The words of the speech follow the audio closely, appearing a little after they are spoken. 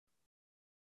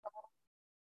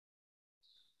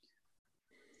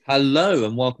Hello,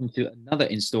 and welcome to another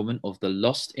installment of the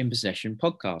Lost in Possession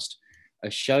podcast,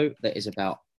 a show that is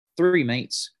about three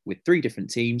mates with three different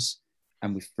teams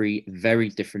and with three very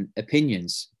different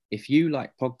opinions. If you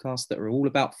like podcasts that are all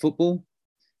about football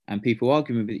and people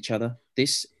arguing with each other,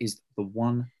 this is the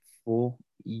one for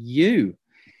you.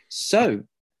 So,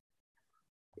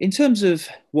 in terms of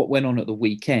what went on at the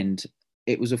weekend,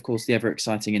 it was, of course, the ever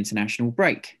exciting international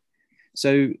break.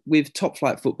 So, with top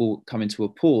flight football coming to a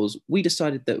pause, we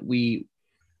decided that we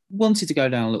wanted to go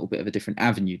down a little bit of a different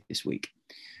avenue this week.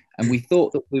 And we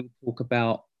thought that we would talk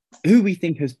about who we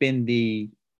think has been the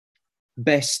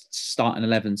best starting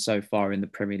 11 so far in the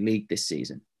Premier League this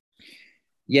season.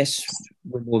 Yes,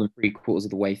 we're more than three quarters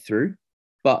of the way through,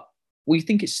 but we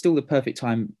think it's still the perfect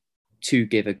time to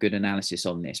give a good analysis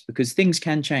on this because things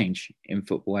can change in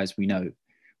football, as we know.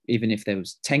 Even if there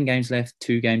was 10 games left,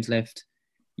 2 games left,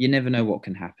 you never know what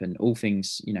can happen. All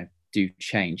things, do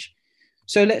change.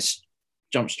 So let's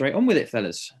jump straight on with it,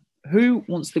 fellas. Who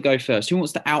wants to go first? Who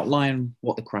wants to outline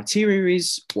what the criteria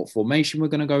is, what formation we're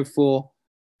going to go for,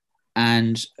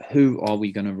 and who are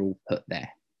we going to all put there?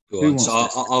 So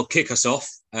I'll kick us off.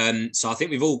 So I think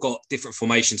we've all got different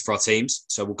formations for our teams.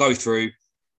 So we'll go through.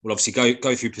 We'll obviously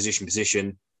go through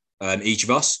position, each of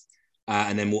us,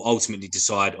 and then we'll ultimately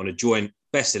decide on a joint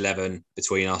best 11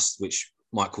 between us, which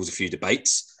might cause a few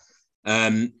debates.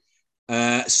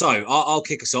 So I'll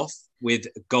kick us off with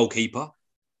goalkeeper.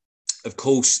 Of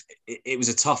course, it was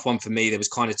a tough one for me. There was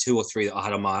kind of two or three that I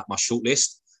had on my short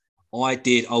list. I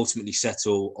did ultimately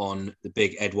settle on the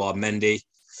big Edouard Mendy.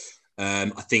 I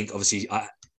think, obviously,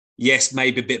 yes,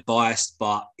 maybe a bit biased,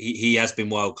 but he has been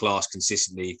world-class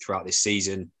consistently throughout this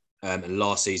season and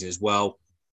last season as well.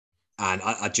 And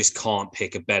I just can't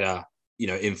pick a better,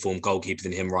 informed goalkeeper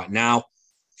than him right now.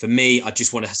 For me, I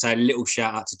just want to say a little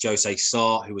shout out to Jose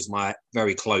Sarr, who was my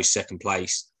very close second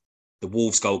place. The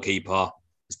Wolves goalkeeper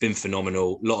has been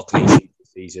phenomenal. A lot of clean sheets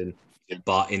this season,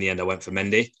 but in the end, I went for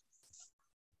Mendy.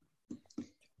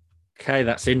 Okay,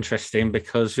 that's interesting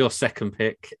because your second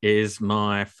pick is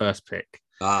my first pick.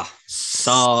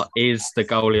 Sarr is the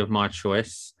goalie of my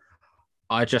choice.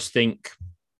 I just think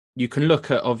you can look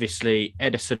at, obviously,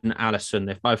 Ederson and Alisson.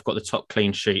 They've both got the top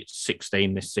clean sheets,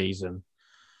 16 this season.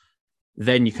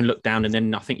 Then you can look down, and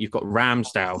then I think you've got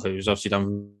Ramsdale, who's obviously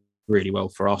done really well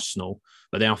for Arsenal.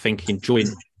 But then I'm thinking joint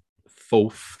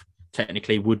fourth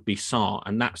technically would be Sarr,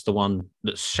 and that's the one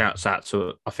that shouts out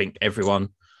to, I think, everyone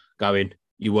going,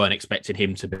 you weren't expecting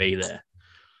him to be there.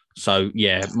 So,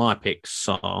 yeah, my pick's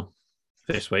Sarr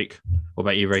this week. What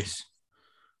about you, Reese?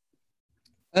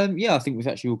 I think we've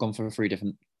actually all gone for three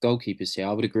different goalkeepers here.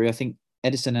 I would agree. I think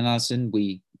Ederson and Alisson,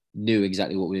 we knew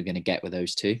exactly what we were going to get with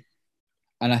those two.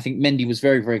 And I think Mendy was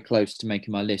very, very close to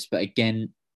making my list. But again,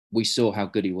 we saw how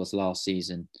good he was last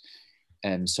season.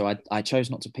 So I chose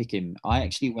not to pick him. I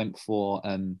actually went for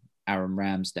Aaron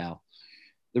Ramsdale.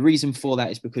 The reason for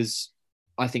that is because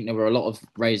I think there were a lot of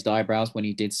raised eyebrows when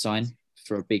he did sign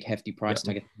for a big, hefty price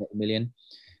tag of $1 million.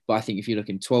 But I think if you look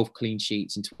in 12 clean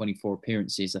sheets and 24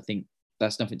 appearances, I think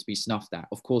that's nothing to be snuffed at.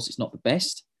 Of course, it's not the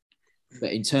best.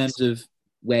 But in terms of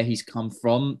where he's come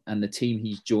from and the team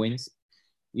he's joined,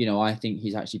 I think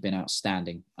he's actually been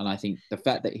outstanding. And I think the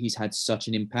fact that he's had such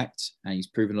an impact and he's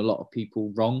proven a lot of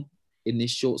people wrong in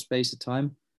this short space of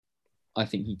time, I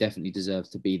think he definitely deserves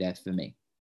to be there for me.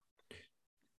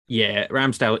 Yeah,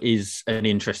 Ramsdale is an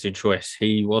interesting choice.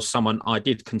 He was someone I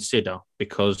did consider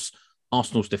because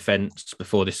Arsenal's defence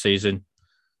before this season,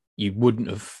 you wouldn't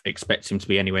have expected him to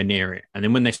be anywhere near it. And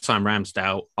then when they signed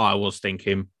Ramsdale, I was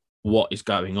thinking, what is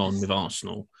going on with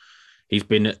Arsenal? He's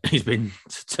been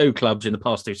to two clubs in the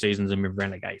past 2 seasons and been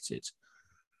relegated.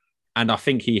 And I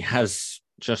think he has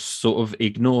just sort of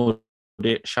ignored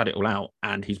it, shut it all out,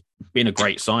 and he's been a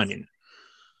great signing.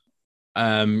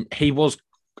 He was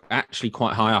actually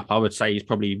quite high up. I would say he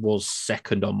probably was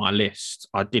second on my list.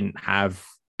 I didn't have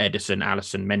Ederson,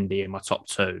 Alisson, Mendy in my top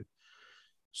 2.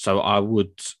 So I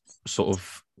would sort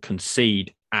of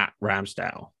concede at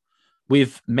Ramsdale.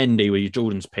 With Mendy, with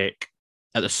Jordan's pick,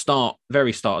 at the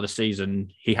very start of the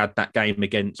season, he had that game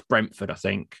against Brentford, I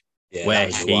think, where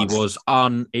he was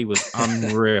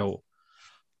unreal.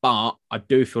 But I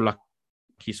do feel like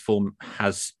his form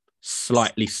has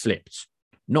slightly slipped.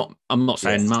 I'm not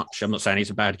saying much. I'm not saying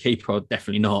he's a bad keeper,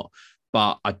 definitely not.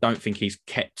 But I don't think he's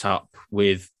kept up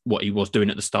with what he was doing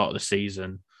at the start of the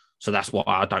season. So that's why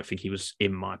I don't think he was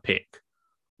in my pick.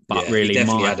 But really, he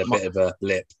definitely had a bit of a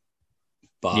blip.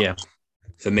 But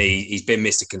for me, he's been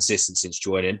Mr. Consistent since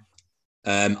joining.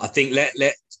 I think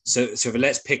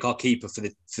let's pick our keeper for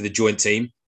the joint team.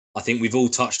 I think we've all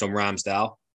touched on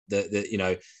Ramsdale.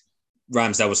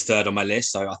 Ramsdale was third on my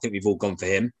list, so I think we've all gone for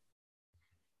him.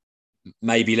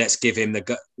 maybe let's give him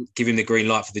the green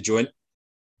light for the joint.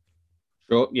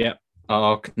 Sure, yeah.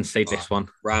 I'll concede this one.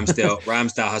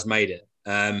 Ramsdale has made it.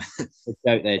 Good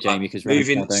joke there, Jamie. Because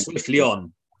moving swiftly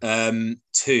on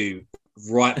to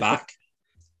right back.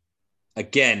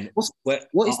 Again, what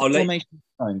is the formation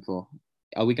going for?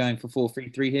 Are we going for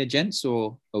 4-3-3 here, gents,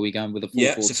 or are we going with a 4-4-2?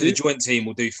 Yeah, so for the joint team,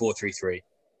 we'll do 4-3-3.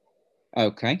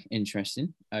 Okay,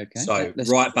 interesting. Okay. So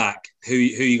right back, who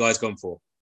you guys gone for?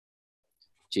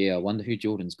 Gee, I wonder who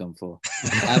Jordan's gone for.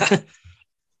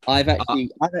 I've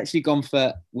actually gone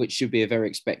for, which should be a very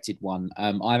expected one.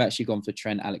 I've actually gone for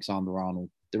Trent Alexander-Arnold.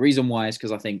 The reason why is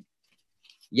because I think,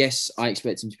 yes, I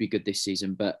expect him to be good this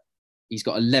season, but he's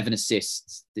got 11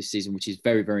 assists this season, which is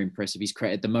very, very impressive. He's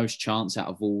created the most chance out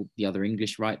of all the other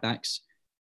English right backs.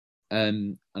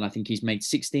 And I think he's made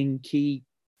 16 key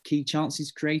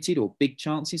chances created, or big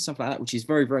chances, stuff like that, which is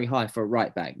very, very high for a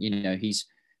right back. You know, he's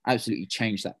absolutely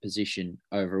changed that position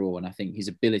overall. And I think his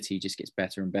ability just gets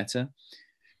better and better.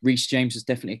 Reece James was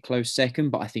definitely a close second,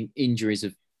 but I think injuries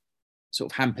have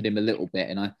sort of hampered him a little bit.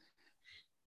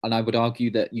 And I would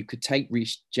argue that you could take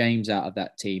Reece James out of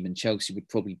that team and Chelsea would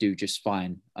probably do just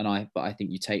fine. But I think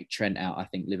you take Trent out, I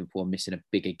think Liverpool are missing a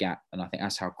bigger gap. And I think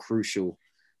that's how crucial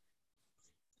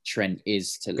Trent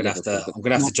is to Liverpool. I'm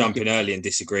going to have to jump in early and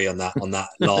disagree on that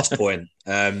last point.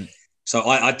 So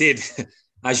I did,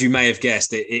 as you may have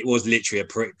guessed, it was literally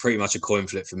pretty much a coin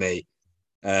flip for me.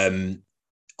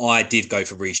 I did go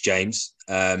for Reece James.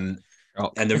 And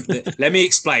let me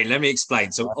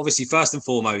explain. So obviously, first and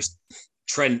foremost,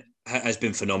 Trent has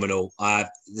been phenomenal.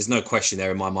 There's no question there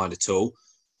in my mind at all.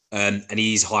 And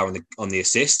he's higher on the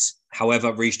assists.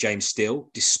 However, Reece James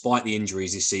still, despite the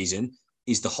injuries this season,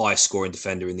 is the highest scoring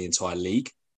defender in the entire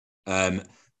league.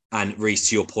 And Reece,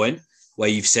 to your point, where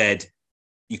you've said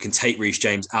you can take Reece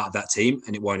James out of that team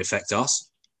and it won't affect us,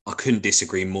 I couldn't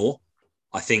disagree more.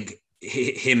 I think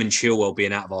him and Chilwell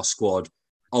being out of our squad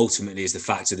ultimately is the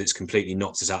factor that's completely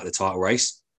knocked us out of the title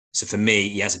race. So for me,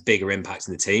 he has a bigger impact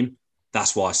in the team.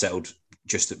 That's why I settled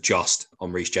just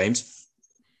on Reece James.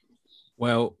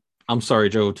 Well, I'm sorry,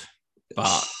 George,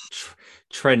 but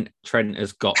Trent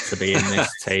has got to be in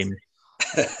this team.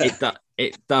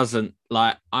 It doesn't,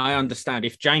 like, I understand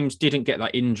if James didn't get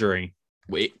that injury,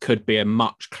 it could be a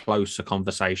much closer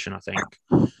conversation, I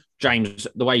think. James,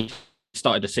 the way he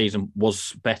started the season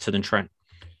was better than Trent.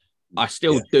 I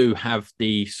still do have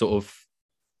the sort of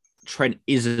Trent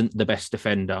isn't the best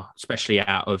defender, especially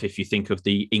out of, if you think of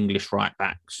the English right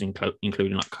backs,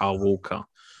 including like Kyle Walker.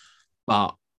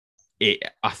 But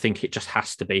I think it just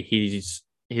has to be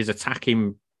his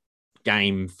attacking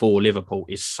game for Liverpool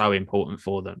is so important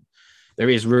for them. There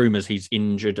is rumours he's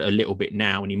injured a little bit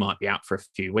now and he might be out for a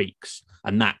few weeks,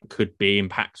 and that could be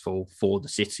impactful for the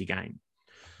City game.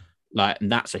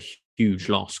 And that's a huge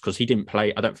loss because he didn't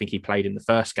play. I don't think he played in the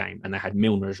first game, and they had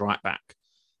Milner as right back.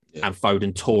 Yeah. And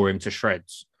Foden tore him to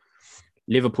shreds.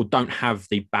 Liverpool don't have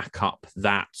the backup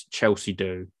that Chelsea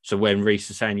do. So when Reece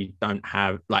is saying you don't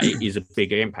have, it is a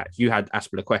bigger impact. You had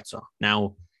Azpilicueta.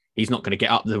 Now, he's not going to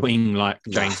get up the wing like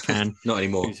James can. Not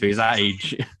anymore. Due to his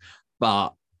age.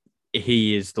 But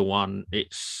he is the one.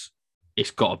 It's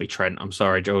got to be Trent. I'm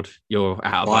sorry, George. You're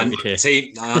out of line here.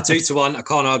 2-1. I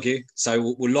can't argue.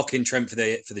 So we'll lock in Trent for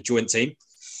the joint team.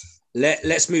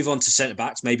 Let's move on to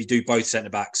centre-backs. Maybe do both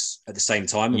centre-backs at the same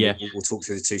time. And we'll talk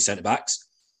through the two centre-backs.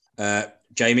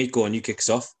 Jamie, go on. You kick us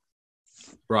off.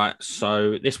 Right.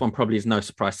 So this one probably is no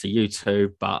surprise to you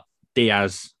two, but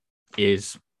Diaz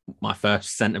is my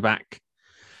first centre-back.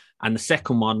 And the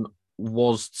second one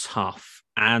was tough.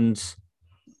 And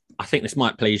I think this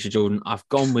might please you, Jordan. I've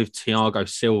gone with Thiago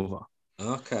Silva.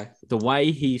 Okay. The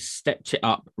way he stepped it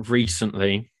up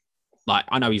recently,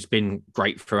 I know he's been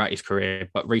great throughout his career,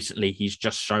 but recently he's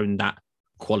just shown that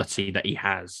quality that he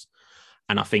has.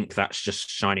 And I think that's just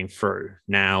shining through.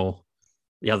 Now,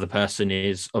 the other person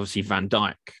is obviously Van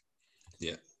Dijk.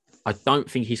 Yeah. I don't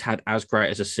think he's had as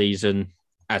great as a season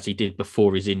as he did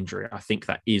before his injury. I think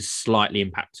that is slightly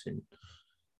impacting.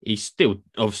 He's still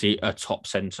obviously a top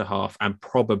centre half, and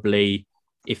probably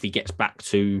if he gets back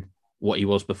to what he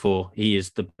was before, he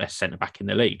is the best centre back in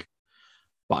the league.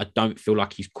 But I don't feel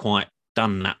like he's quite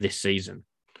done that this season.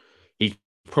 He's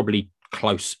probably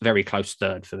close, very close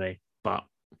third for me. But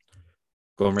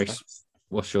go on, Reece.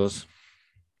 What's yours?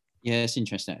 Yeah, it's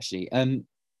interesting actually.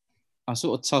 I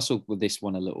sort of tussled with this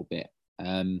one a little bit.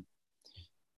 And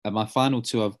my final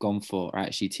two I've gone for are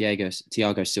actually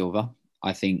Thiago Silva.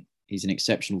 I think he's an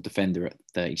exceptional defender at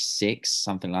 36,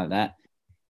 something like that.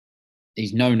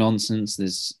 He's no nonsense.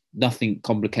 There's nothing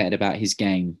complicated about his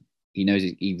game. He knows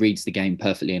he reads the game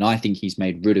perfectly. And I think he's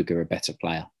made Rudiger a better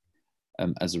player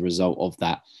as a result of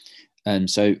that.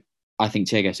 So I think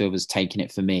Thiago Silva's taken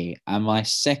it for me. And my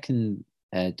second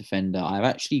defender, I've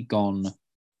actually gone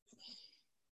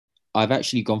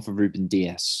for Ruben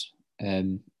Dias.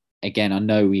 Again, I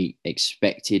know we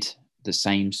expected the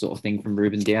same sort of thing from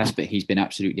Ruben Dias, but he's been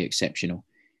absolutely exceptional.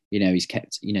 He's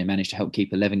managed to help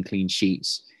keep 11 clean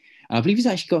sheets. And I believe he's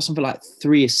actually got something like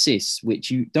 3 assists,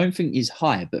 which you don't think is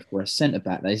high, but for a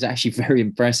centre-back, that is actually very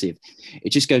impressive. It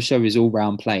just goes to show his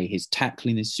all-round play. His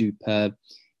tackling is superb.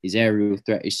 His aerial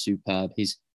threat is superb.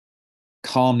 His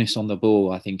calmness on the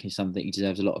ball, I think, is something he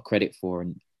deserves a lot of credit for.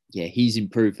 And yeah, he's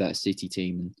improved that City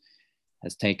team and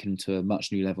has taken them to a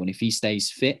much new level. And if he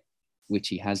stays fit, which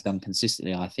he has done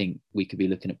consistently, I think we could be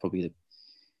looking at probably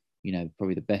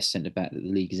the best centre-back that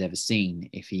the league has ever seen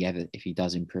if he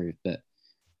does improve. But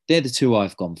they're the two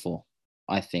I've gone for,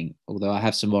 I think, although I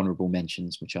have some honourable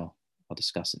mentions, which I'll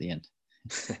discuss at the end.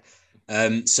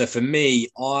 So for me,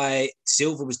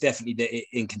 Silva was definitely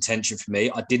in contention for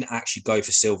me. I didn't actually go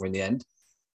for Silva in the end.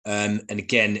 And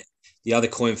again, the other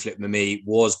coin flip for me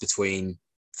was between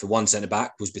Van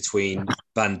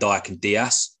Dijk and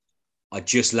Dias. I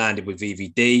just landed with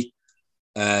VVD.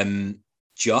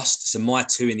 So my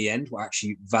 2 in the end were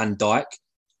actually Van Dijk.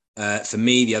 For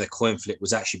me, the other coin flip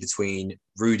was actually between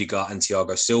Rudiger and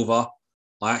Thiago Silva.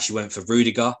 I actually went for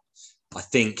Rudiger. I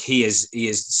think he is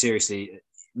seriously,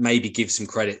 maybe give some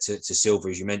credit to Silva,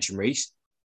 as you mentioned, Reece,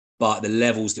 but the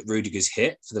levels that Rudiger's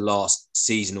hit for the last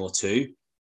season or two,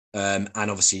 and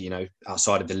obviously,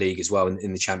 outside of the league as well,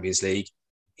 in the Champions League,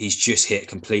 he's just hit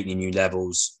completely new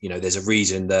levels. There's a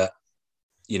reason that,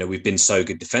 we've been so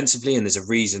good defensively, and there's a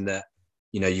reason that,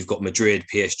 you've got Madrid,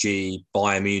 PSG,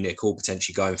 Bayern Munich, all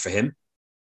potentially going for him.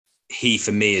 He,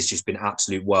 for me, has just been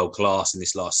absolute world class in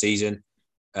this last season.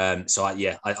 I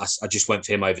just went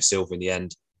for him over Silva in the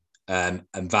end. And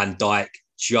Van Dijk,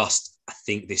 I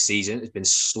think this season has been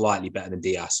slightly better than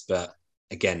Dias, but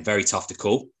again, very tough to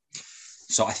call.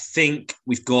 So I think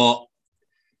we've got,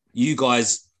 you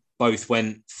guys both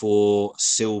went for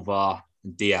Silva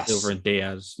and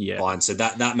Dias. Yeah. Fine. So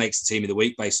that makes the team of the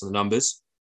week based on the numbers.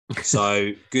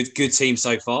 So good team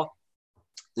so far.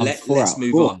 Let's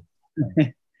move on.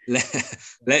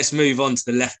 Let's move on to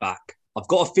the left back. I've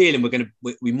got a feeling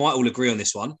we might all agree on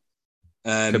this one.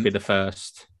 Could be the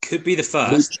first.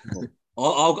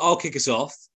 I'll kick us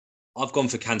off. I've gone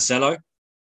for Cancelo.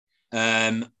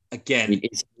 Again,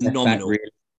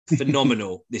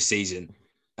 phenomenal this season.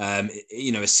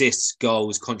 Assists,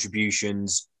 goals,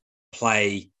 contributions,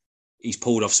 play. He's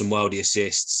pulled off some worldy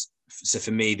assists. So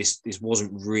for me, this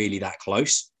wasn't really that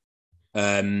close.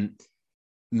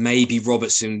 Maybe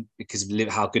Robertson, because of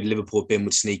how good Liverpool have been,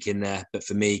 would sneak in there. But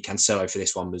for me, Cancelo for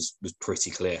this one was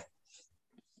pretty clear.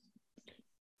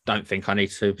 Don't think I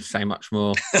need to say much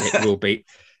more.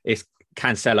 It's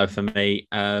Cancelo for me.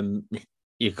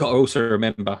 You've got to also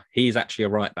remember, he's actually a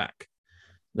right back.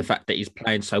 The fact that he's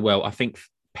playing so well, I think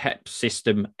Pep's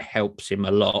system helps him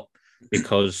a lot,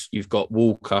 because you've got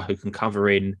Walker who can cover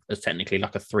in as technically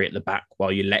like a 3 at the back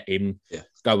while you let him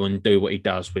go and do what he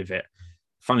does with it.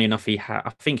 Funnily enough,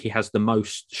 I think he has the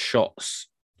most shots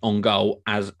on goal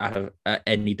as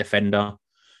any defender,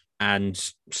 and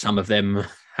some of them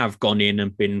have gone in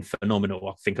and been phenomenal.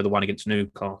 I think of the one against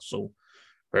Newcastle,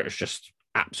 where it's just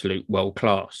absolute world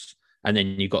class. And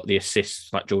then you've got the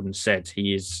assists, like Jordan said,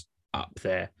 he is up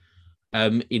there.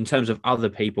 In terms of other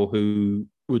people who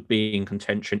would be in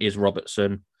contention is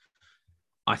Robertson.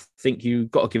 I think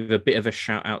you've got to give a bit of a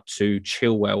shout out to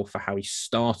Chilwell for how he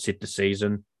started the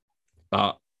season.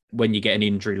 But when you get an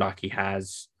injury like he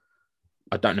has,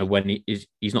 I don't know when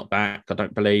he's not back, I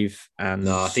don't believe. And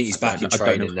no, I think he's back in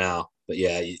training now. But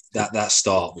yeah, that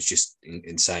start was just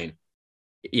insane.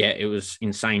 Yeah, it was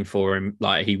insane for him.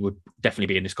 Like, he would definitely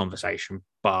be in this conversation,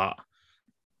 but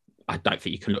I don't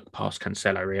think you can look past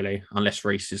Cancelo, really, unless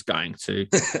Reece is going to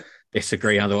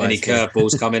disagree otherwise. Any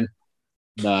curveballs coming?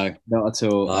 No, not at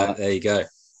all. No, there you go.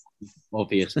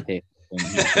 Obvious pick.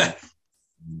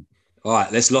 All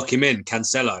right, let's lock him in.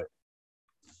 Cancelo.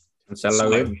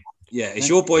 In. Yeah, it's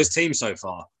your boys' team so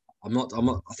far. I'm not.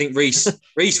 I think Reece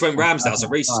went Ramsdale, so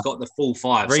Reece has got the full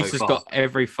 5. Reece has got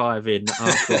every 5 in.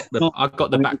 I've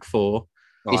got the back 4.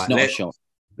 It's not a shot.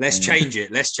 Let's change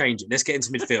it. Let's get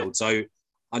into midfield. So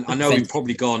I know we've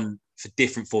probably gone for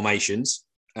different formations.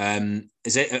 Have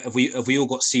we all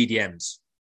got CDMs?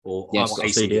 Or yes, I've got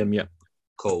CDM. Yeah.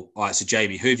 Cool. All right. So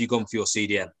Jamie, who have you gone for your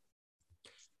CDM?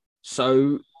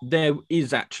 So there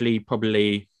is actually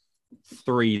probably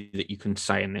 3 that you can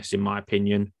say in this, in my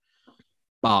opinion.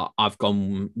 But I've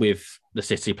gone with the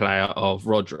City player of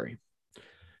Rodri.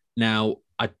 Now,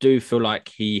 I do feel like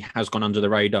he has gone under the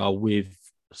radar with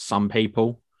some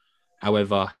people.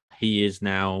 However, he is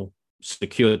now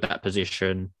secured that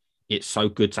position. It's so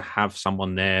good to have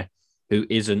someone there who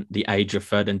isn't the age of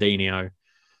Fernandinho,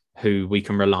 who we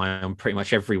can rely on pretty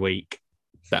much every week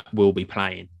that will be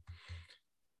playing.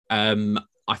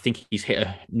 I think he's hit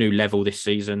a new level this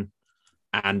season.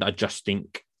 And I just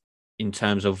think in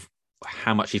terms of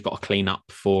how much he's got to clean up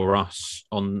for us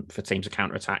for teams of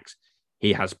counter-attacks,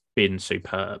 he has been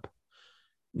superb.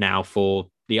 Now, for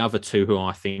the other two who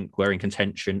I think were in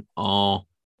contention are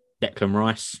Declan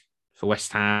Rice for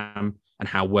West Ham and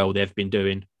how well they've been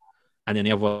doing. And then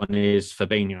the other one is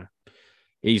Fabinho.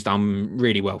 He's done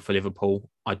really well for Liverpool.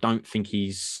 I don't think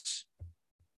he's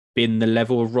been the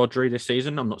level of Rodri this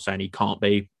season. I'm not saying he can't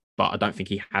be, but I don't think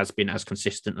he has been as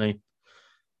consistently.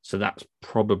 So that's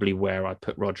probably where I'd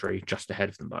put Rodri, just ahead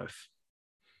of them both.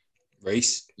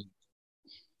 Reece?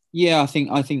 Yeah, I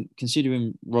think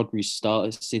considering Rodri's start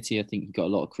at City, I think he got a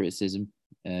lot of criticism.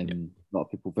 A lot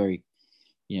of people didn't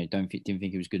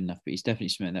think he was good enough, but he's definitely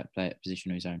cemented that player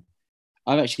position on his own.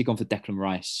 I've actually gone for Declan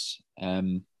Rice.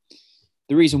 The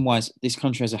reason why is this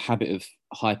country has a habit of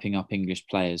hyping up English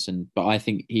players, but I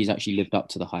think he's actually lived up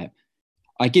to the hype.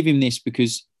 I give him this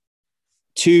because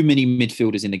too many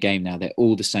midfielders in the game now, they're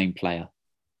all the same player.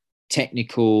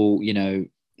 Technical,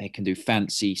 they can do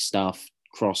fancy stuff,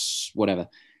 cross, whatever.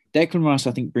 Declan Rice,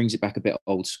 I think, brings it back a bit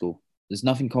old school. There's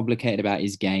nothing complicated about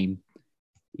his game.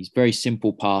 He's very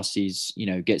simple passes,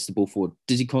 gets the ball forward.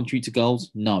 Does he contribute to goals?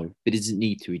 No, but he doesn't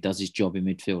need to. He does his job in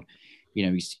midfield.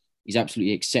 He's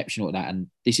absolutely exceptional at that. And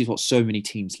this is what so many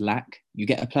teams lack. You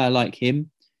get a player like him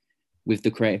with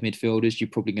the creative midfielders, you're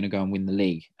probably going to go and win the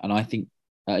league. And I think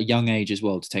at a young age as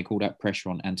well, to take all that pressure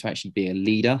on and to actually be a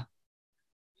leader,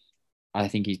 I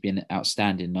think he's been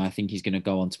outstanding. And I think he's going to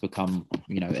go on to become,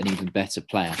 an even better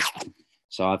player.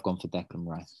 So I've gone for Declan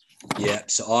Rice. Yeah,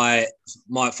 so I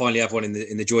might finally have one in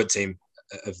the joint team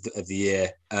of the year.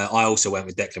 I also went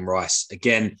with Declan Rice.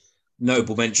 Again,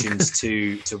 notable mentions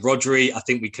to Rodri. I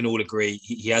think we can all agree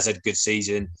he has had a good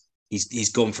season.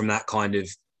 He's gone from that kind of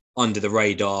under the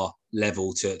radar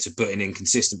level to putting in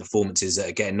consistent performances that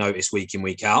are getting noticed week in,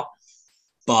 week out.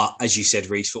 But as you said,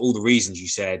 Reece, for all the reasons you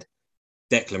said,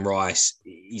 Declan Rice,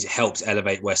 he's helped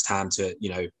elevate West Ham to,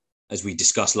 as we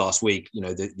discussed last week,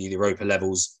 the Europa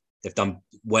levels. They've done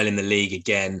well in the league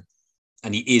again.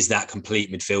 And he is that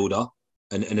complete midfielder.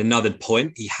 And another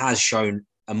point, he has shown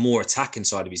a more attacking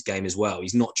side of his game as well.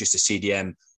 He's not just a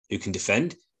CDM who can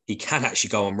defend. He can actually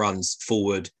go on runs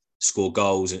forward, score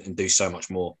goals and do so much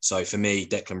more. So for me,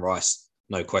 Declan Rice,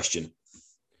 no question.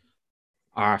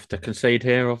 I have to concede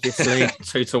here, obviously,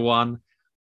 2-1.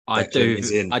 I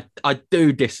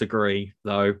do disagree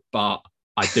though, but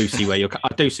I do see where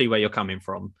you're coming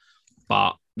from.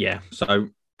 But yeah, so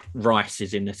Rice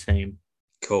is in the team.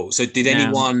 Cool. So did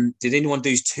anyone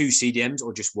do two CDMs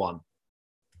or just one?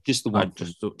 Just the one.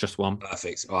 Just one.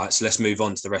 Perfect. All right. So let's move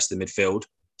on to the rest of the midfield.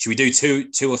 Should we do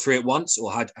two or three at once,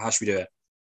 or how should we do it?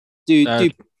 Do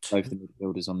both the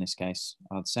midfielders on this case,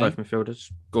 I'd say. Both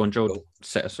midfielders. Go on, Jordan. Cool.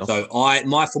 Set us off. So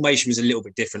my formation was a little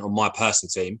bit different on my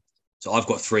personal team. So I've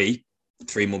got three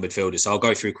more midfielders. So I'll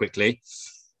go through quickly.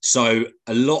 So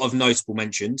a lot of notable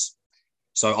mentions.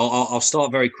 So I'll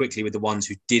start very quickly with the ones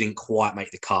who didn't quite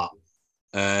make the cut.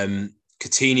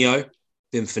 Coutinho,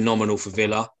 been phenomenal for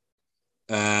Villa.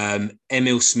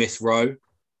 Emil Smith-Rowe,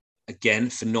 again,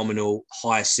 phenomenal,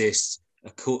 high assists,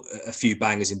 a few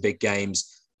bangers in big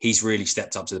games. He's really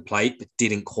stepped up to the plate, but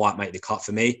didn't quite make the cut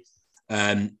for me.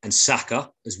 And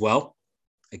Saka as well.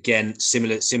 Again,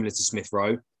 similar to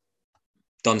Smith-Rowe.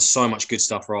 Done so much good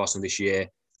stuff for Arsenal this year.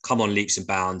 Come on leaps and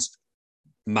bounds.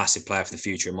 Massive player for the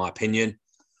future, in my opinion.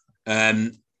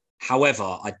 However,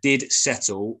 I did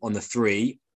settle on the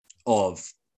three of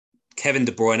Kevin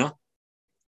De Bruyne.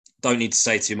 Don't need to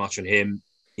say too much on him.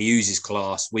 He uses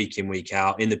class week in, week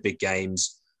out in the big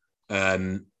games.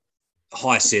 High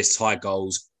assists, high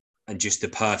goals, and just the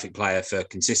perfect player for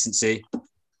consistency.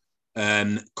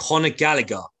 Conor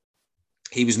Gallagher,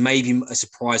 he was maybe a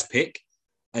surprise pick.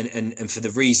 And for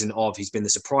the reason of he's been the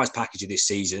surprise package of this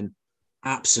season,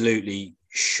 absolutely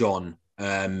shone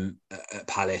at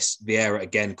Palace. Vieira,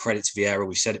 again, credit to Vieira.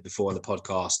 We've said it before on the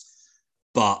podcast.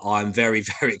 But I'm very,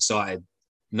 very excited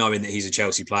knowing that he's a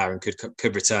Chelsea player and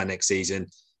could return next season.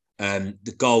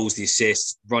 The goals, the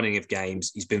assists, running of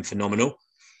games, he's been phenomenal.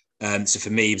 So for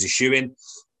me, he was a shoo-in.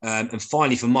 And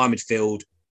finally, for my midfield,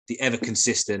 the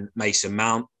ever-consistent Mason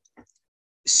Mount.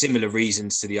 Similar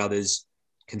reasons to the others.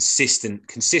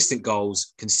 Consistent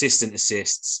goals, consistent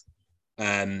assists.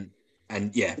 And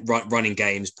yeah, running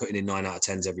games, putting in 9 out of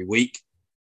 10s every week.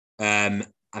 And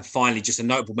finally, just a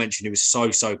notable mention who was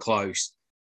so close,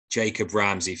 Jacob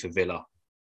Ramsey for Villa.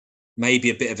 Maybe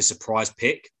a bit of a surprise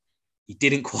pick. He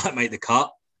didn't quite make the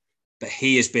cut, but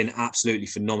he has been absolutely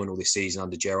phenomenal this season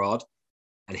under Gerrard.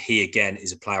 And he, again,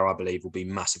 is a player I believe will be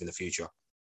massive in the future.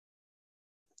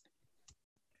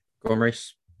 Go on,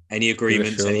 Reece. Any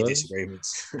agreements, any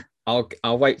disagreements?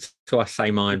 I'll wait till I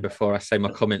say mine before I say my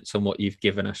comments on what you've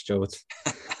given us, George.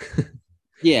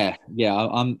 Yeah,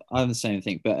 I'm the same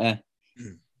thing, but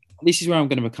this is where I'm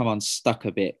going to become unstuck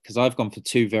a bit because I've gone for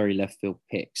two very left field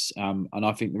picks, and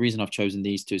I think the reason I've chosen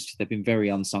these two is because they've been very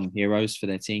unsung heroes for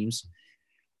their teams.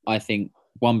 I think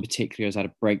one particular has had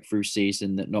a breakthrough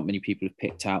season that not many people have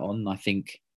picked out on. I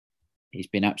think he's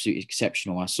been absolutely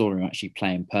exceptional. I saw him actually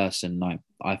play in person.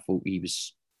 I thought he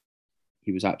was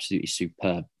absolutely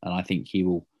superb, and I think he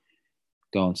will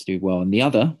go on to do well. And the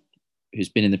other, who's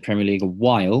been in the Premier League a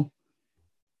while,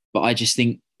 but I just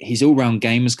think his all-round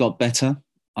game has got better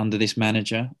under this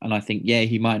manager. And I think, yeah,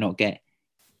 he might not get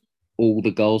all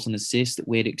the goals and assists that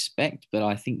we'd expect, but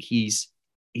I think he's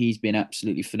been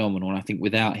absolutely phenomenal. And I think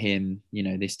without him,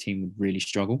 this team would really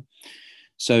struggle.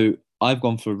 So I've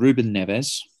gone for Ruben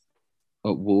Neves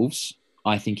at Wolves.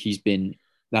 I think he's been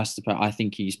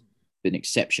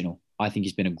exceptional. I think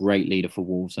he's been a great leader for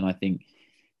Wolves, and I think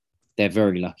they're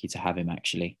very lucky to have him,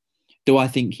 actually. Do I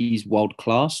think he's world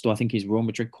class? Do I think he's Real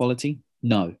Madrid quality?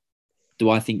 No.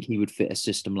 Do I think he would fit a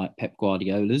system like Pep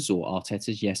Guardiola's or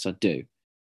Arteta's? Yes, I do.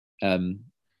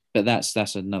 But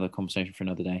that's another conversation for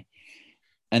another day.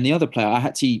 And the other player, I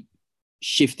had to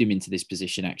shift him into this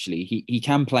position, actually. He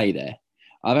can play there.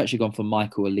 I've actually gone for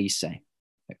Michael Elise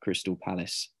at Crystal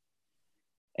Palace.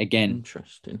 Again.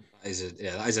 Interesting. That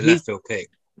is a left field pick.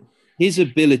 His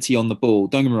ability on the ball,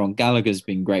 don't get me wrong, Gallagher's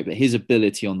been great, but his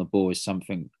ability on the ball is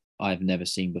something I've never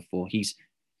seen before. He's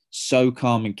so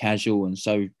calm and casual and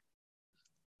so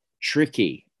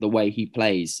tricky the way he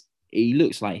plays. He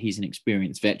looks like he's an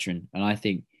experienced veteran. And I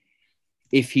think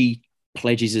if he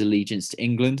pledges his allegiance to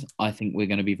England, I think we're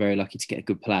going to be very lucky to get a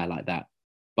good player like that.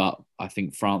 But I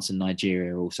think France and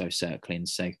Nigeria are also circling.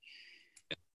 So,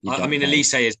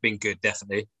 Elise has been good,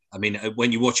 definitely. I mean,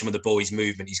 when you watch him on the ball, his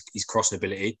movement, his crossing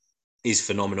ability is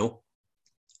phenomenal.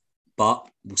 But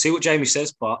we'll see what Jamie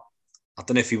says. But I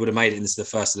don't know if he would have made it into the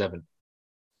first 11.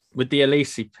 With the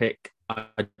Elise pick,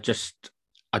 I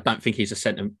don't think he's a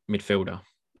centre midfielder.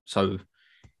 So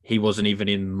he wasn't even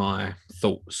in my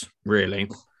thoughts, really.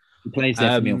 He plays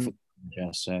there for me on Football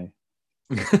Manager, so.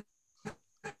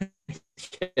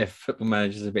 Yeah, Football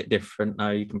Manager's a bit different.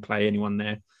 No, you can play anyone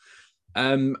there.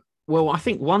 Well, I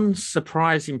think one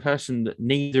surprising person that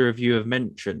neither of you have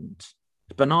mentioned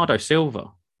is Bernardo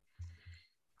Silva.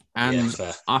 And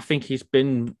I think he's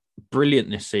been brilliant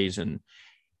this season.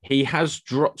 He has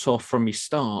dropped off from his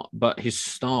start, but his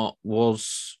start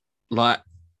was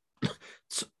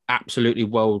absolutely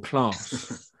world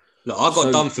class. Look, I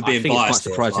got done for being biased.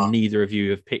 It's quite surprising neither of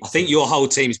you have picked. I think your whole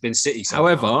team's been City.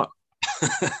 However,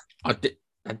 that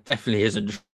definitely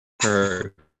isn't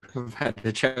true. I've had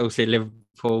the Chelsea,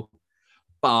 Liverpool,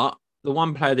 but the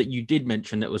one player that you did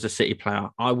mention that was a City player,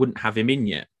 I wouldn't have him in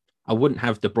yet. I wouldn't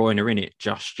have De Bruyne in it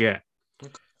just yet.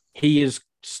 Okay. He has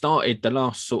started the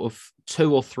last sort of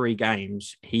 2 or 3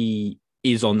 games. He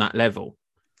is on that level.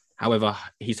 However,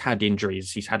 he's had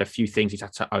injuries. He's had a few things he's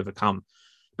had to overcome.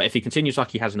 But if he continues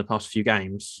like he has in the past few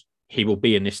games, he will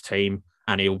be in this team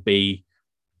and he'll be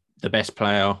the best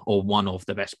player or one of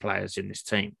the best players in this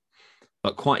team.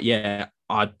 But quite yet,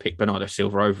 I'd pick Bernardo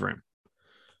Silva over him.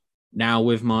 Now,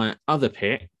 with my other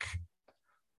pick,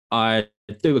 I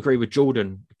do agree with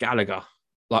Jordan Gallagher.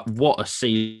 Like, what a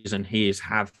season he is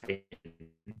having.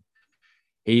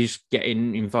 He's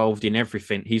getting involved in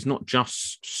everything. He's not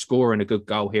just scoring a good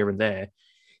goal here and there.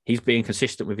 He's being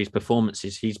consistent with his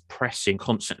performances. He's pressing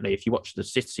constantly. If you watch the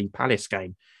City Palace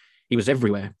game, he was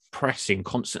everywhere, pressing,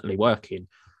 constantly working,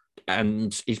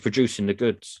 and he's producing the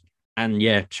goods. And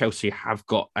yeah, Chelsea have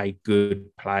got a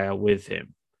good player with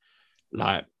him.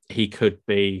 Like, he could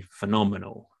be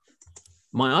phenomenal.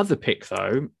 My other pick,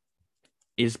 though,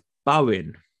 is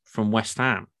Bowen from West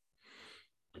Ham.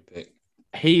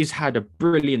 He's had a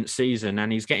brilliant season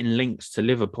and he's getting links to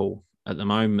Liverpool at the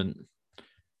moment.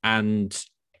 And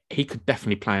he could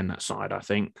definitely play in that side, I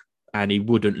think. And he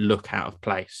wouldn't look out of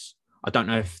place. I don't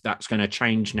know if that's going to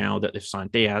change now that they've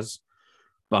signed Diaz,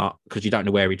 but because you don't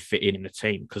know where he'd fit in the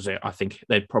team, because I think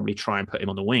they'd probably try and put him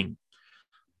on the wing.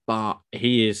 But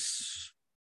he's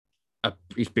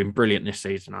been brilliant this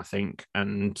season, I think.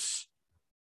 And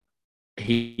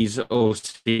he's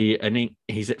also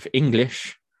he's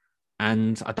English.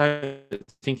 And I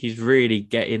don't think he's really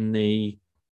getting the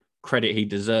credit he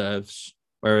deserves,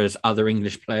 whereas other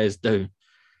English players do.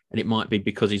 And it might be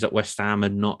because he's at West Ham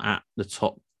and not at the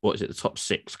top, the top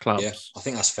 6 clubs. Yeah, I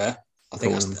think that's fair. I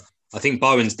think I think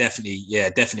Bowen's definitely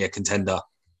a contender.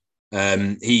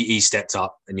 He stepped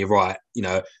up, and you're right. You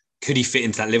know, could he fit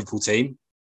into that Liverpool team?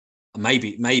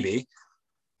 Maybe.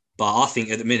 But I think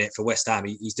at the minute for West Ham,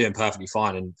 he's doing perfectly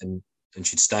fine and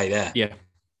should stay there. Yeah.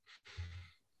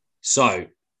 So,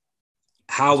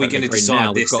 how are we going to decide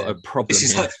now, this? We've got a problem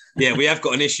here. We have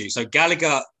got an issue. So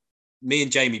Gallagher, me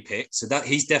and Jamie picked, so that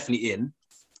he's definitely in.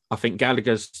 I think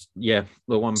Gallagher's the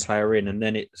one player in, and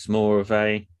then it's more of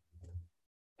a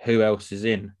who else is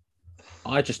in.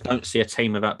 I just don't see a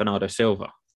team without Bernardo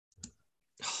Silva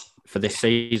for this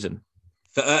season.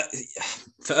 For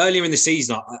earlier in the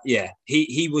season,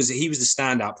 he was the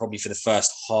standout probably for the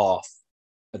first half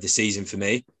of the season for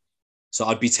me. So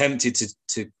I'd be tempted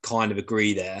to kind of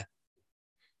agree there.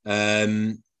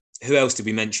 Who else did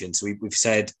we mention? So we've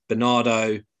said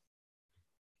Bernardo.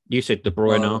 You said De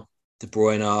Bruyne. De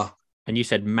Bruyne. And you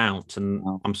said Mount. And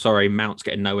I'm sorry, Mount's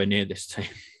getting nowhere near this team.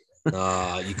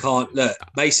 You can't. Look,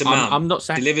 Mason Mount I'm not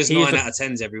saying delivers 9 out of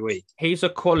 10s every week. He's a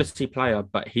quality player,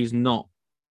 but he's not.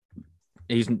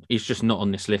 He's just not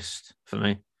on this list for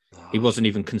me. He wasn't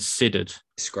even considered.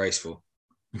 Disgraceful.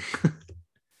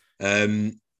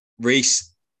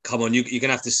 Reese, come on, you're going to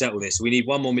have to settle this. We need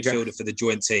one more midfielder for the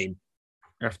joint team.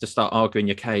 You have to start arguing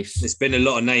your case. There's been a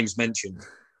lot of names mentioned.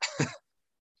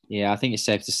 Yeah, I think it's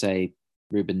safe to say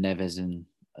Ruben Neves and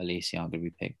Alicia aren't going to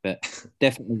be picked, but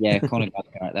definitely, Conor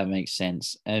Gallagher, that makes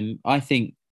sense. I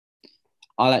think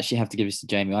I'll actually have to give this to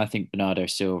Jamie. I think Bernardo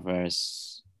Silva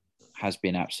has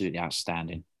been absolutely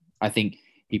outstanding. I think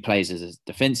he plays as a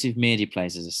defensive mid, he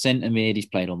plays as a centre mid, he's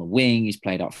played on the wing, he's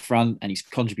played up front, and he's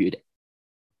contributed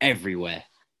everywhere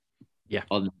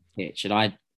on the pitch.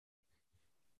 And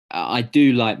I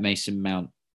do like Mason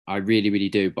Mount. I really, really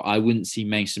do. But I wouldn't see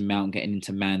Mason Mount getting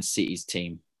into Man City's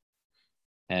team.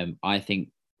 I think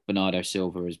Bernardo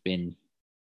Silva has been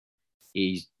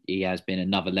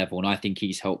another level, and I think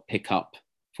he's helped pick up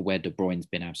for where De Bruyne's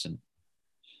been absent.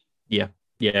 Yeah.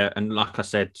 And like I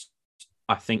said,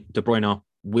 I think De Bruyne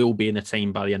will be in the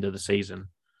team by the end of the season,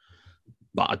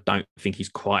 but I don't think he's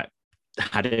quite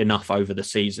had enough over the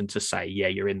season to say,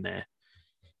 you're in there.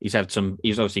 He's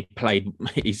obviously played,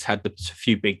 he's had a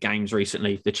few big games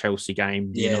recently, the Chelsea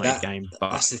game, the United game.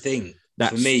 But that's the thing.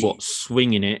 That's for me, what's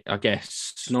swinging it, I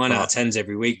guess. 9 out of 10s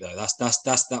every week, though.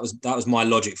 That was my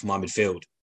logic for my midfield.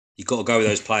 You've got to go with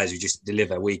those players who just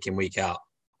deliver week in, week out.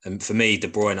 And for me, De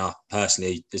Bruyne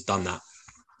personally has done that.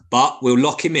 But we'll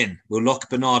lock him in. We'll lock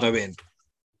Bernardo in.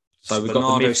 So we've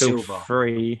got the midfield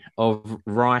three of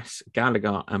Rice,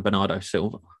 Gallagher, and Bernardo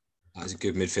Silva. That's a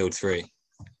good midfield three.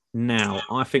 Now,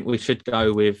 I think we should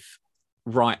go with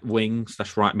right wings,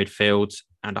 that's right midfield.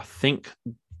 And I think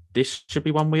this should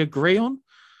be one we agree on.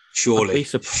 Surely.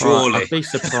 I'd be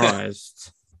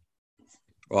surprised.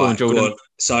 Right, Jordan. Go on.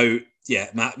 So,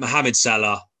 Mohamed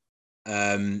Salah.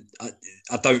 I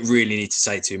don't really need to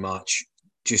say too much.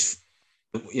 Just,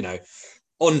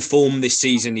 on form this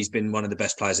season, he's been one of the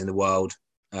best players in the world.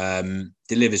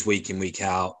 Delivers week in, week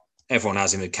out. Everyone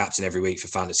has him as captain every week for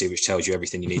fantasy, which tells you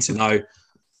everything you need to know.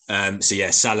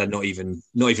 Salah, not even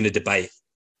a debate.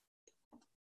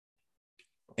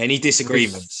 Any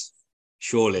disagreements?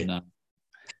 Surely. No.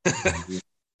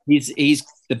 He's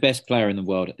the best player in the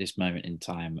world at this moment in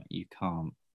time. You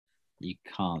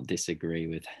can't disagree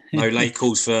with. No late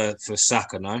calls for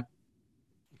Saka, no.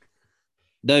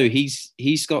 No,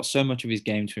 he's got so much of his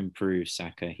game to improve.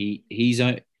 Saka,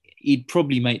 he'd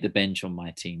probably make the bench on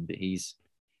my team, but he's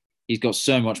got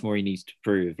so much more he needs to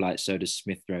prove. Like, so does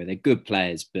Smith Rowe. They're good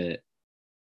players, but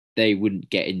they wouldn't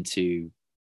get into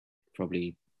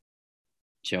probably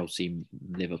Chelsea,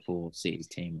 Liverpool, City's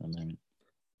team at the moment.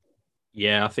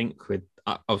 Yeah, I think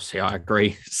obviously I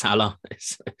agree. Salah,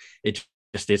 it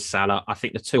just is Salah. I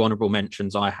think the two honourable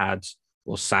mentions I had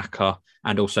was Saka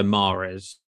and also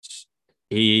Mahrez.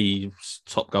 He's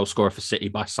top goal scorer for City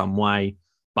by some way,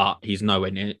 but he's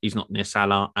nowhere near. He's not near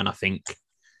Salah, and I think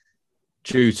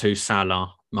due to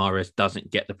Salah, Mahrez doesn't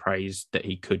get the praise that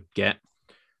he could get.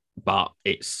 But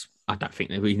I don't think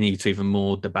that we need to even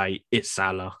more debate. It's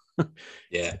Salah.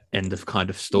 Yeah. End of kind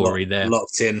of story there.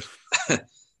 Locked in.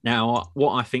 Now,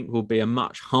 what I think will be a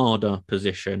much harder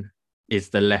position is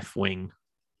the left wing.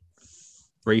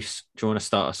 Reece, do you want to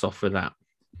start us off with that?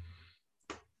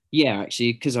 Yeah,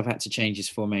 actually, because I've had to change his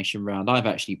formation round, I've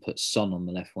actually put Son on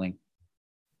the left wing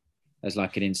as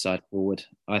like an inside forward.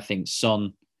 I think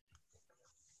Son,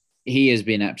 he has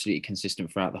been absolutely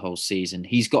consistent throughout the whole season.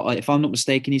 He's got, if I'm not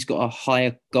mistaken, he's got a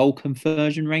higher goal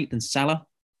conversion rate than Salah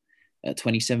at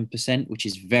 27%, which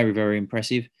is very, very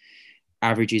impressive.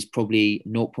 Average is probably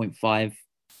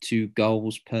 0.52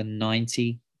 goals per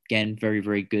 90. Again, very,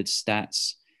 very good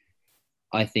stats.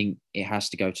 I think it has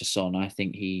to go to Son. I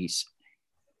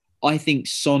think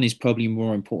Son is probably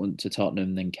more important to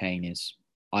Tottenham than Kane is.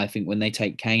 I think when they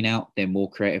take Kane out, they're more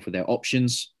creative with their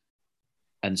options,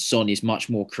 and Son is much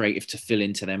more creative to fill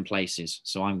into them places.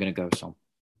 So I'm going to go Son.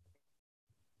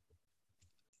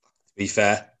 To be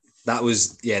fair, that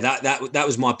was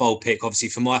my bold pick. Obviously,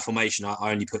 for my formation,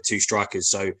 I only put 2 strikers.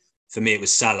 So for me, it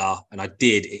was Salah, and I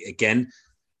did it again.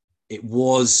 There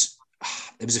was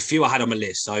a few I had on my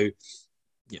list. So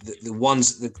the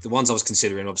ones I was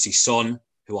considering, obviously Son,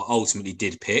 who I ultimately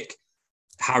did pick,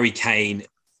 Harry Kane.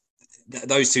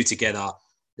 Those two together,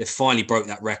 they finally broke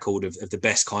that record of the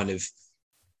best kind of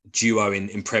duo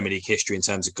in Premier League history in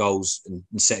terms of goals and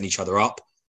setting each other up.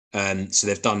 So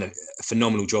they've done a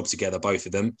phenomenal job together, both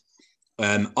of them.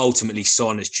 Ultimately,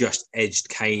 Son has just edged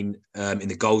Kane in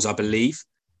the goals, I believe.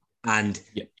 And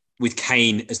with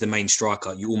Kane as the main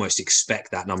striker, you almost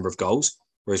expect that number of goals.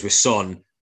 Whereas with Son,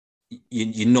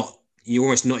 you're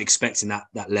almost not expecting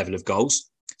that level of goals.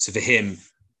 So for him,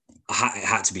 it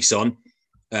had to be Son.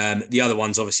 The other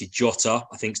one's obviously Jota.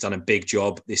 I think has done a big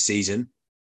job this season.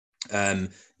 In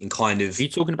kind of. Are you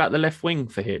talking about the left wing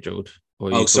for here, George?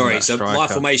 Oh, sorry. So my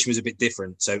formation was a bit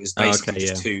different. So it was basically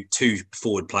just two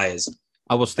forward players.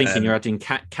 I was thinking you're adding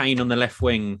Kane on the left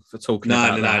wing for talking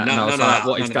about that. No, I was like,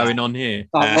 what is going on here?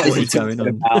 What is going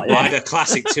on? I had a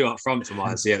classic 2 up front for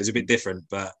mine. So yeah, it was a bit different.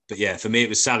 But yeah, for me, it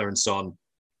was Salah and Son.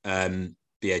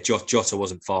 Jota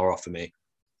wasn't far off for me.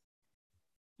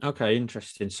 Okay,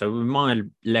 interesting. So with my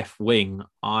left wing,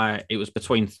 it was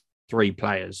between 3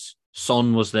 players.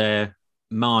 Son was there,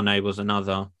 Mane was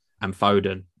another, and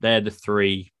Foden. They're the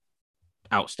 3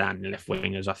 outstanding left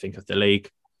wingers, I think, of the league.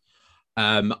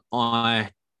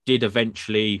 I did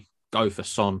eventually go for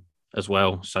Son as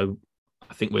well. So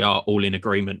I think we are all in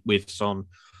agreement with Son.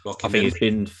 I think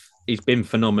he's been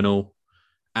phenomenal,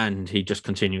 and he just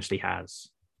continuously has.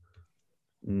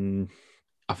 I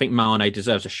think Mane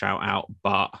deserves a shout out,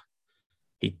 but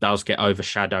he does get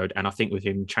overshadowed. And I think with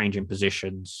him changing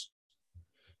positions,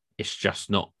 he just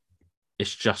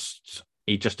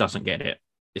doesn't get it.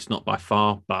 It's not by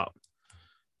far, but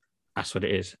that's what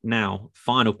it is. Now,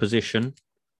 final position,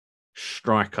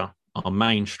 striker, our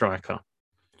main striker.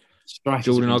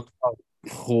 Jordan,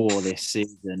 poor this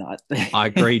season. I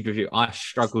agreed with you. I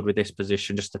struggled with this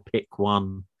position just to pick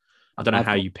one. I don't know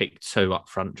how you picked 2 up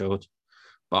front, George.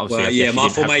 But obviously, my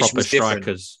formation was different.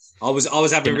 Strikers. I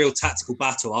was having a real tactical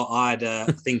battle. I had, I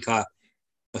think, a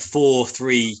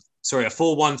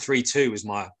 4-1-3-2 was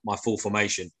my full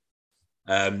formation.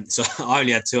 So I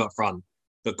only had 2 up front.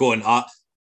 But go on,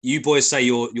 you boys say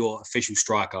your official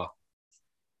striker.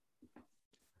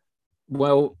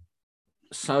 Well,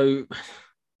 so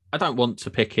I don't want to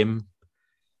pick him,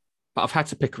 but I've had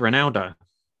to pick Ronaldo.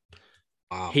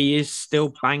 Wow. He is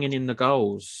still banging in the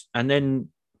goals. And then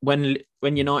when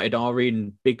United are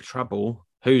in big trouble,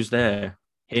 who's there?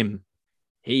 Him.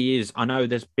 He is. I know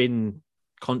there's been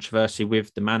controversy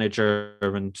with the manager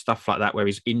and stuff like that where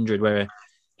he's injured, where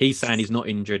he's saying he's not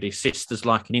injured. His sister's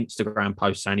like an Instagram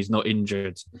post saying he's not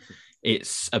injured.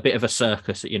 It's a bit of a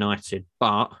circus at United,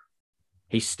 but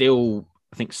he's still,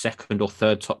 I think, 2nd or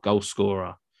 3rd top goal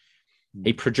scorer.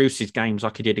 He produces games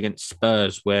like he did against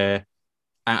Spurs where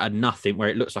out of nothing, where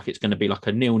it looks like it's going to be like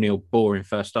a 0-0 boring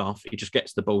first half, he just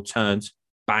gets the ball, turns,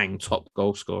 bang, top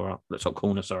goal scorer, the top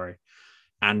corner, sorry.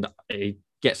 And he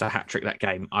gets a hat-trick that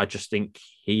game. I just think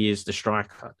he is the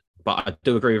striker. But I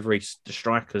do agree with Reece, the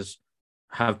strikers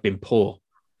have been poor.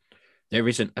 There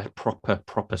isn't a proper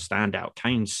standout.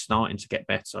 Kane's starting to get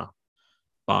better,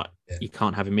 but you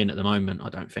can't have him in at the moment, I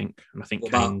don't think. And I think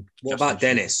what about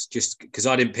Dennis? Just because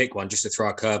I didn't pick one, just to throw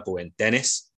a curveball in.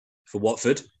 Dennis for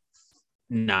Watford?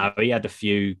 No, he had a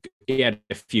few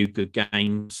good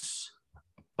games,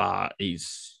 but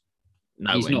he's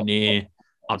nowhere near.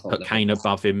 I'd put Kane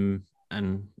above him,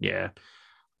 and yeah,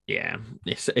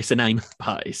 it's a name,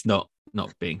 but it's not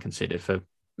being considered for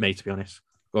me, to be honest.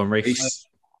 Go on, Reece.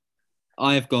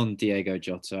 I have gone Diego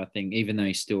Jota. I think even though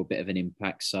he's still a bit of an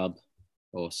impact sub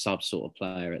sort of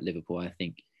player at Liverpool, I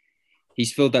think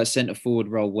he's filled that centre forward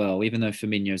role well. Even though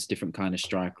Firmino's a different kind of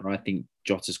striker, I think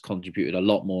Jota's contributed a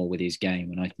lot more with his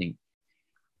game, and I think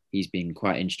he's been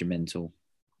quite instrumental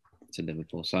to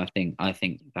Liverpool. So I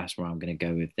think that's where I'm going to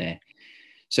go with there.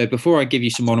 So before I give you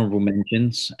some honourable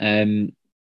mentions,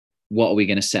 what are we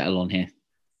going to settle on here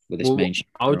with this main striker?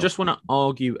 I would just want to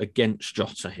argue against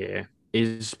Jota here,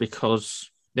 is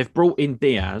because they've brought in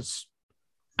Diaz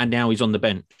and now he's on the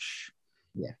bench.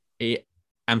 Yeah.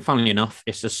 And funnily enough,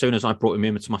 it's as soon as I brought him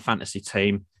into my fantasy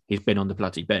team, he's been on the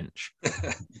bloody bench.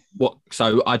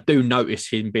 So I do notice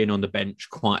him being on the bench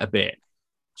quite a bit.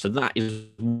 So that is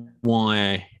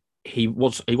why he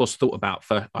was thought about.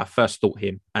 I first thought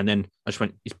him, and then I just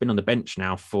went. He's been on the bench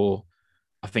now for,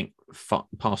 I think,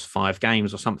 past 5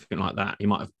 games or something like that. He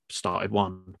might have started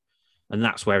one, and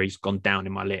that's where he's gone down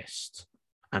in my list.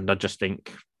 And I just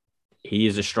think he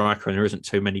is a striker, and there isn't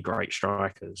too many great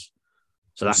strikers.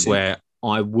 So that's where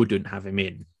I wouldn't have him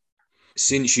in.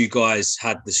 Since you guys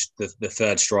had the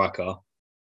third striker,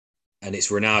 and it's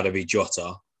Ronaldo v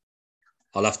Jota,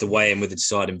 I'll have to weigh in with the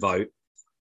deciding vote.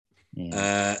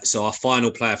 Yeah. So our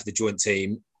final player for the joint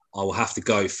team, I will have to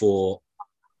go for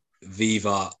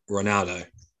Viva Ronaldo.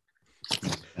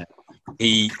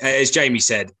 He, as Jamie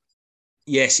said,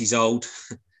 yes, he's old.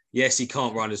 Yes, he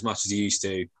can't run as much as he used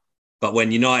to. But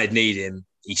when United need him,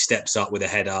 he steps up with a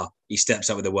header. He steps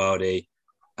up with a worldie,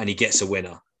 and he gets a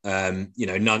winner.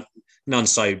 None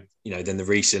so than the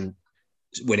recent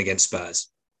win against Spurs.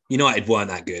 United weren't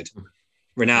that good.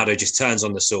 Ronaldo just turns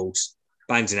on the sauce,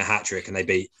 bangs in a hat trick, and they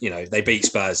beat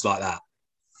Spurs like that.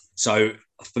 So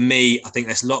for me, I think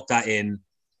let's lock that in.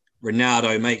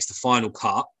 Ronaldo makes the final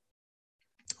cut.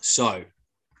 So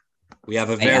we have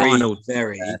a very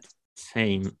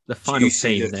team. The final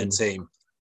team then. Team.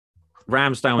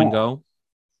 Ramsdale in goal.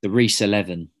 The Reece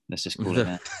 11. Let's just call it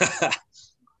that.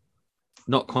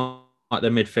 Not quite the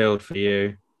midfield for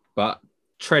you, but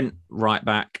Trent right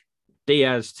back,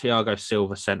 Diaz, Thiago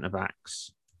Silva centre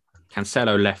backs,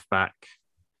 Cancelo left back,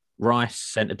 Rice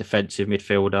centre defensive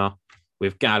midfielder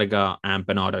with Gallagher and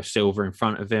Bernardo Silva in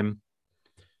front of him.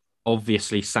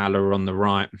 Obviously Salah on the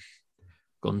right,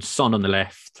 gone Son on the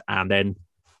left, and then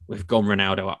we've gone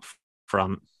Ronaldo up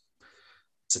front.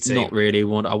 Not really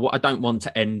I don't want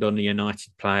to end on a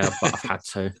United player, but I've had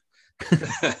to.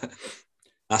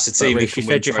 That's a team who can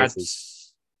win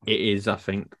trophies. It is, I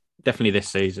think, definitely this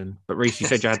season. But Reece, you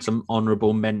said you had some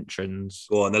honourable mentions.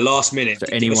 Go on, the last minute. So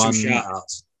anyone? Give us some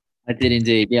shout-outs. I did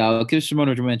indeed. Yeah, I'll give some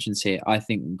honourable mentions here. I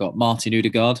think we've got Martin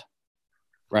Odegaard,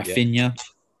 Rafinha.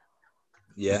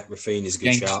 Yeah, Rafinha is a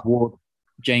good shout.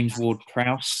 James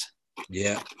Ward-Prowse.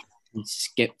 Yeah. He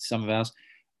skipped some of ours.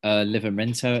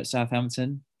 Livramento at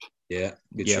Southampton. Yeah,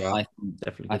 good shout.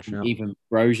 I think even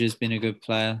Brozia's been a good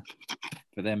player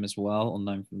for them as well,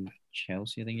 unknown from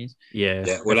Chelsea, I think he's.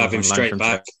 Yeah, we'll have him straight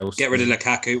back. Chelsea. Get rid of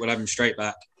Lukaku, we'll have him straight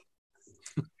back.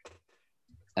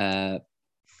 I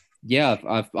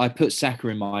put Saka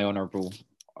in my honourable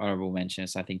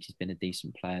mentions. I think he's been a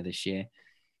decent player this year.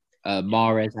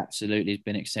 Mahrez absolutely has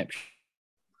been exceptional.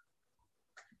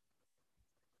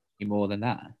 More than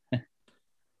that.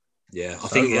 Yeah, I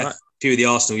think a few of the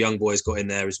Arsenal young boys got in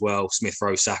there as well. Smith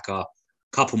Rowe, Saka. A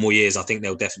couple more years, I think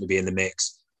they'll definitely be in the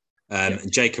mix.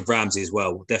 And Jacob Ramsey as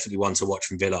well. Definitely one to watch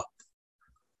from Villa.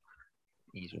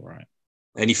 He's all right.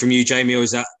 Any from you, Jamie, or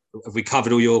have we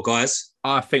covered all your guys?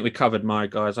 I think we covered my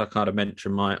guys. I kind of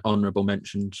mentioned my honourable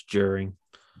mentions during.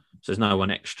 So there's no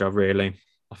one extra, really.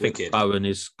 I think Wicked. Bowen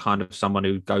is kind of someone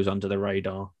who goes under the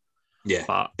radar. Yeah,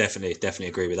 but definitely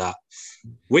agree with that.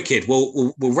 Wicked.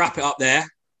 We'll wrap it up there.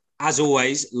 As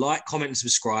always, like, comment, and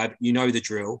subscribe. You know the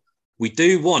drill. We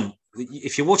do want,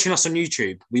 if you're watching us on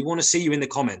YouTube, we want to see you in the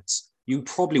comments. You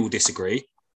probably will disagree,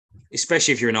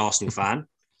 especially if you're an Arsenal fan.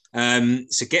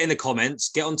 So get in the comments,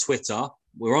 get on Twitter.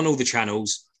 We're on all the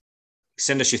channels.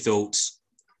 Send us your thoughts,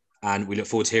 and we look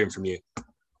forward to hearing from you.